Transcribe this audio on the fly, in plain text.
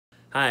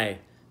Hi,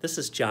 this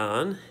is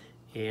John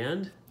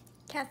and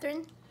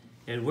Catherine.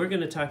 and we're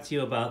going to talk to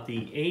you about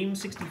the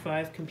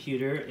AIM65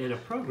 computer and a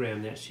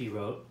program that she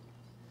wrote.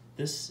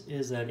 This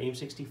is an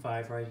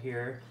AIM65 right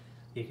here.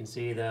 You can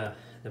see the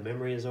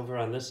memory is over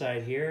on this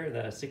side here,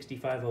 the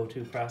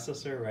 6502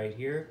 processor right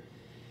here,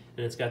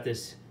 and it's got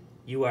this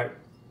UART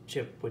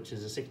chip, which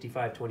is a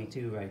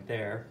 6522 right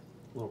there,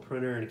 a little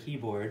printer and a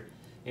keyboard.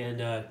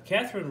 And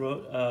Catherine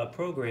wrote a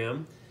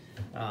program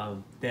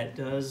that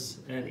does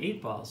an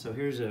 8-ball. So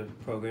here's a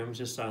program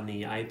just on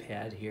the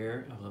iPad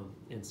here,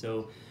 and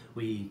so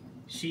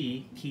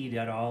she keyed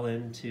it all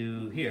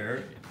into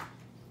here,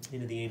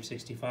 into the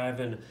AIM65,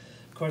 and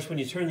of course when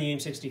you turn the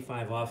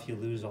AIM65 off you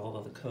lose all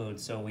of the code,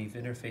 so we've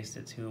interfaced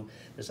it to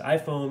this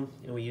iPhone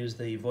and we use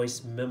the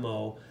voice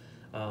memo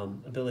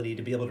ability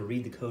to be able to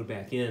read the code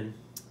back in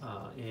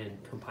and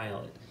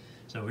compile it.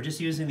 So we're just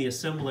using the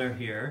assembler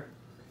here,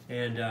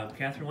 and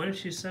Catherine, why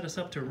don't you set us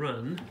up to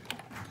run?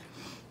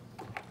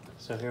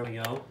 So here we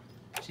go.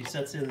 She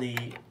sets in the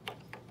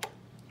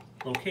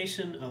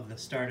location of the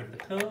start of the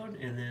code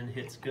and then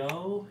hits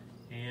go,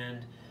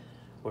 and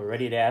we're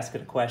ready to ask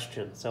it a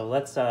question. So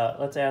let's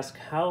ask,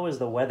 how is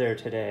the weather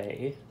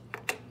today?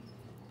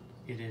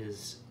 It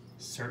is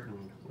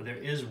certain. Well, there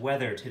is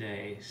weather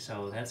today,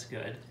 so that's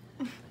good.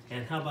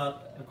 And how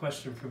about a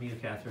question from you,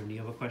 Catherine? Do you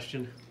have a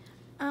question?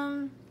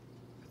 How's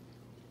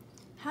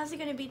it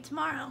going to be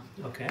tomorrow?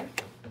 Okay.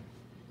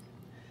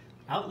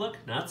 Outlook,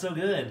 not so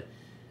good.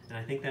 And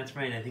I think that's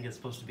right. I think it's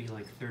supposed to be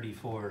like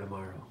 34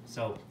 tomorrow.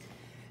 So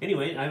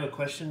anyway, I have a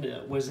question.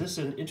 Was this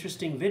an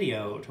interesting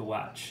video to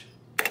watch?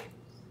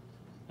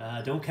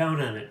 Don't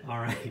count on it. All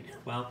right.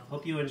 Well,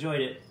 hope you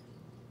enjoyed it.